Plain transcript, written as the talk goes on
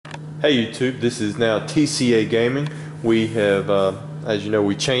Hey YouTube, this is now TCA Gaming. We have, as you know,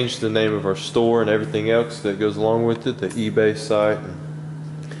 we changed the name of our store and everything else that goes along with it, the eBay site. And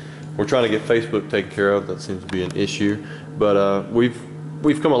we're trying to get Facebook taken care of. That seems to be an issue, but we've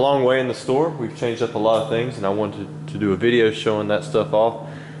come a long way in the store. We've changed up a lot of things, and I wanted to do a video showing that stuff off.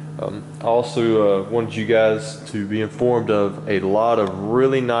 I also wanted you guys to be informed of a lot of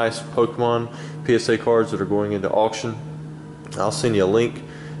really nice Pokemon PSA cards that are going into auction. I'll send you a link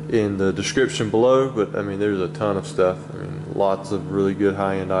in the description below, but I mean there's a ton of stuff. I mean lots of really good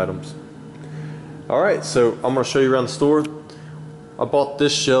high-end items. Alright, so I'm going to show you around the store. I bought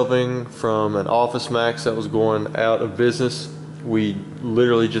this shelving from an Office Max that was going out of business. We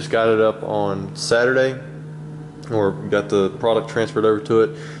literally just got it up on Saturday, or got the product transferred over to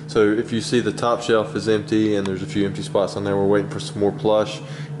it. So if you see the top shelf is empty and there's a few empty spots on there, we're waiting for some more plush.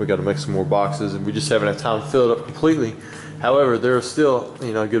 We got to make some more boxes, and we just haven't had time to fill it up completely. However, there is still,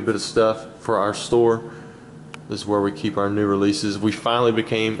 a good bit of stuff for our store. This is where we keep our new releases. We finally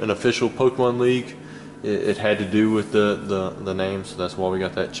became an official Pokemon League. It had to do with the name, so that's why we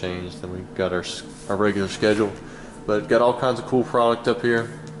got that changed. Then we got our regular schedule, but got all kinds of cool product up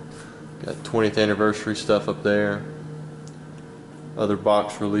here. Got 20th anniversary stuff up there. Other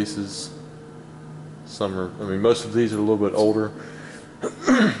box releases. Some are, most of these are a little bit older.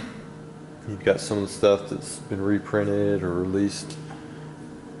 You've got some of the stuff that's been reprinted or released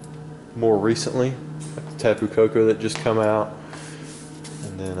more recently, like the Tapu Koko that just come out.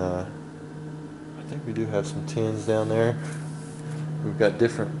 And then I think we do have some tins down there. We've got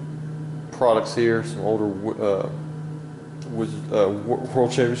different products here, some older World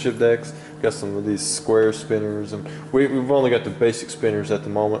Championship decks. Got some of these square spinners, and we've only got the basic spinners at the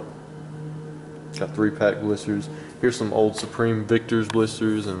moment. Got 3-pack blisters. Here's some old Supreme Victors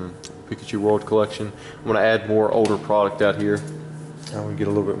blisters and Pikachu World Collection. I'm going to add more older product out here. I'm going to get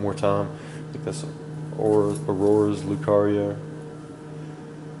a little bit more time. I think that's Aurora's, Lucario.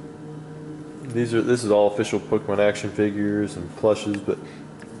 This is all official Pokemon action figures and plushes, but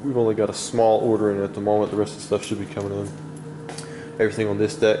we've only got a small order in at the moment. The rest of the stuff should be coming in. Everything on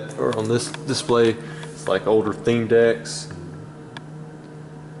this deck, or on this display, it's like older theme decks,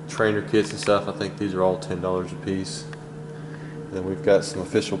 trainer kits and stuff. I think these are all $10 a piece. And then we've got some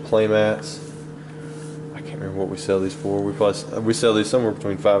official play mats. I can't remember what we sell these for. We sell these somewhere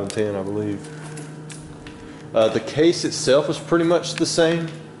between 5 and 10, I believe. The case itself is pretty much the same.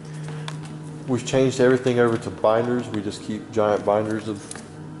 We've changed everything over to binders. We just keep giant binders of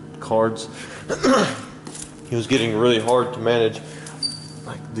cards. It was getting really hard to manage.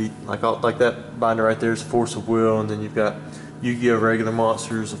 Like that binder right there is Force of Will, and then you've got Yu-Gi-Oh! Regular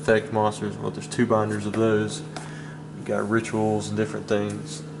monsters, effect monsters. Well, there's 2 binders of those. You've got rituals and different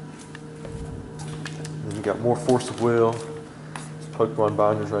things. And you've got more Force of Will. There's Pokemon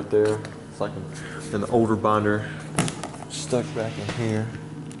binders right there. It's like an older binder stuck back in here.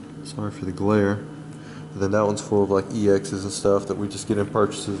 Sorry for the glare. And then that one's full of like EXs and stuff that we just get in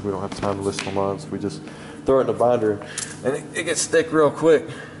purchases. We don't have time to list them on, so we just throw it in a binder, and it gets thick real quick.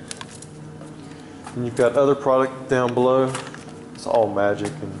 And you've got other product down below. It's all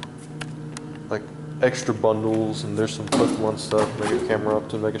magic and like extra bundles, and there's some Pokemon stuff. Make a camera up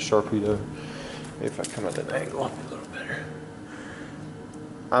to make a Sharpedo. Maybe if I come at that angle, it'll be a little better.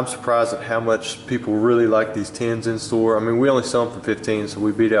 I'm surprised at how much people really like these tins in store. I mean, we only sell them for 15, so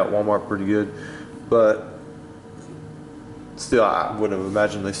we beat out Walmart pretty good. But still, I wouldn't have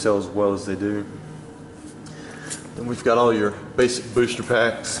imagined they sell as well as they do. Then we've got all your basic booster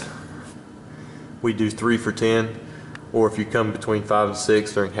packs. We do 3 for 10, or if you come between 5 and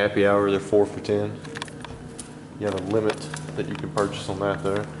 6 during happy hour, they're 4 for 10. You have a limit that you can purchase on that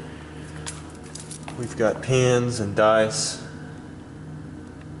there. We've got pins and dice.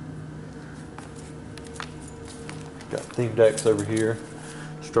 Got theme decks over here,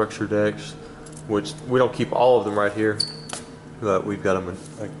 structure decks, which we don't keep all of them right here, but we've got them in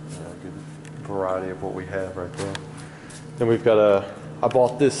a good variety of what we have right there. Then we've got I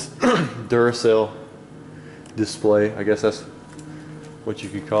bought this Duracell display, I guess that's what you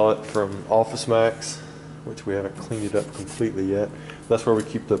could call it, from Office Max, which we haven't cleaned it up completely yet. That's where we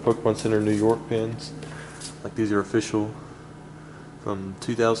keep the Pokemon Center New York pins. Like these are official from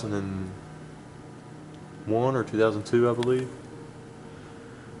 2001 or 2002, I believe.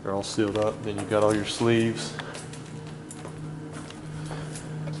 They're all sealed up. Then you've got all your sleeves.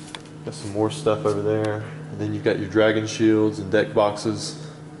 Got some more stuff over there. And then you've got your Dragon Shields and deck boxes.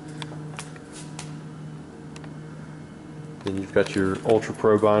 Then you've got your Ultra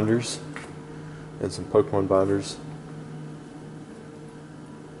Pro binders and some Pokemon binders.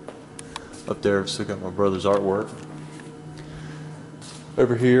 Up there, I've still got my brother's artwork.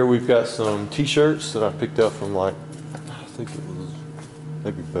 Over here we've got some t-shirts that I picked up from, like, I think it was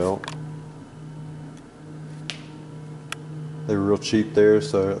maybe Belt. They were real cheap there,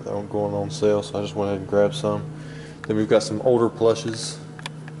 so they weren't going on sale, so I just went ahead and grabbed some. Then we've got some older plushes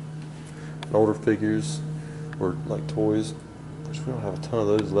and older figures, or like toys, which we don't have a ton of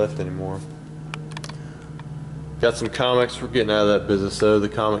those left anymore. Got some comics. We're getting out of that business though. The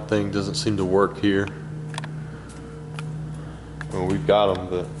comic thing doesn't seem to work here. Well, we've got them,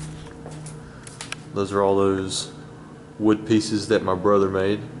 but those are all those wood pieces that my brother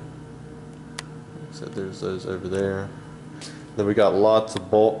made. So there's those over there. Then we got lots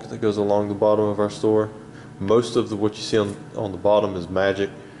of bulk that goes along the bottom of our store. Most of what you see on the bottom is Magic,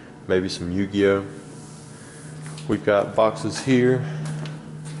 maybe some Yu-Gi-Oh. We've got boxes here.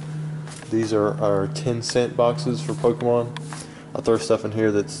 These are our 10-cent boxes for Pokemon. I throw stuff in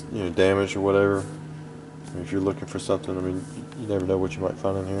here that's, you know, damaged or whatever. I mean, if you're looking for something, I mean, you never know what you might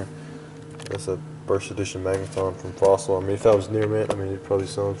find in here. That's a first edition Magneton from Fossil. I mean, if that was near mint, I mean, you'd probably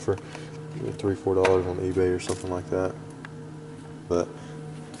sell them for $3-4 on eBay or something like that. But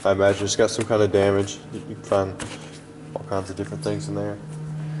I imagine it's got some kind of damage. You can find all kinds of different things in there.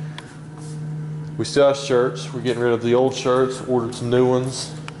 We still have shirts. We're getting rid of the old shirts, ordered some new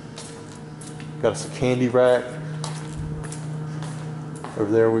ones. Got us a candy rack.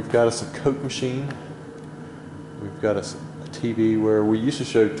 Over there we've got us a Coke machine. We've got us a TV where we used to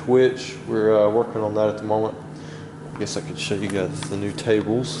show Twitch. We're working on that at the moment. I guess I could show you guys the new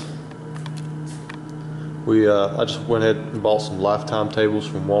tables. I just went ahead and bought some Lifetime tables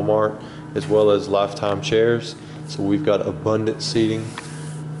from Walmart, as well as Lifetime chairs. So we've got abundant seating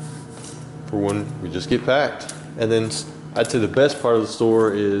for when we just get packed. And then I'd say the best part of the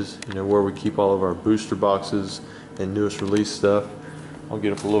store is, you know, where we keep all of our booster boxes and newest release stuff. I'll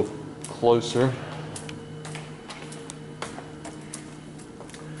get up a little closer.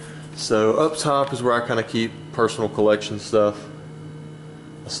 So up top is where I kind of keep personal collection stuff.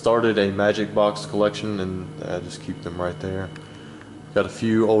 I started a Magic box collection and I just keep them right there. Got a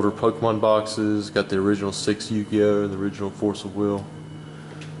few older Pokemon boxes, got the original 6 Yu-Gi-Oh! And the original Force of Will.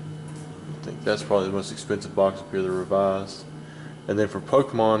 I think that's probably the most expensive box up here, the revised. And then for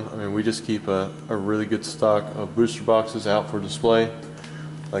Pokemon, I mean, we just keep a really good stock of booster boxes out for display.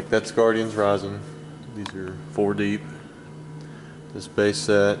 Like that's Guardians Rising. These are 4 deep. This base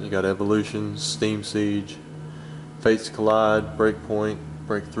set, you got Evolution, Steam Siege, Fates Collide, Breakpoint,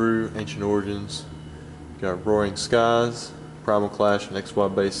 Breakthrough, Ancient Origins. You got Roaring Skies, Primal Clash, and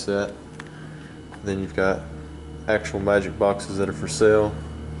XY base set. Then you've got actual Magic boxes that are for sale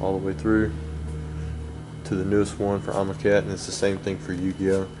all the way through to the newest one for Amaket, and it's the same thing for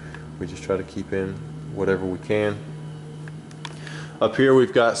Yu-Gi-Oh! We just try to keep in whatever we can. Up here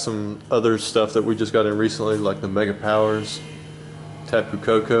we've got some other stuff that we just got in recently, like the Mega Powers, Tapu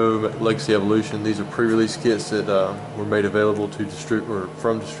Koko, Legacy Evolution. These are pre-release kits that were made available to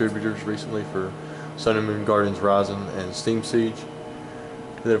from distributors recently for Sun and Moon, Guardians Rising, and Steam Siege.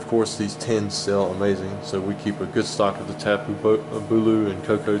 And then of course these tins sell amazing, so we keep a good stock of the Tapu Bulu and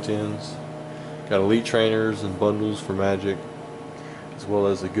Koko tins. Got Elite Trainers and bundles for Magic, as well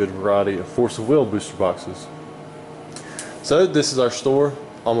as a good variety of Force of Will booster boxes. So this is our store,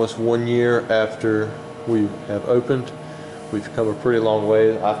 almost 1 year after we have opened. We've come a pretty long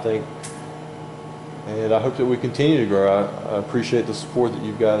way, I think, and I hope that we continue to grow. I appreciate the support that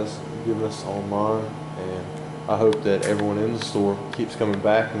you guys have given us online, and I hope that everyone in the store keeps coming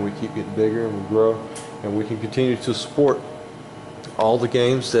back and we keep getting bigger and we grow, and we can continue to support all the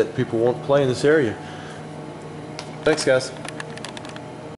games that people want to play in this area. Thanks, guys.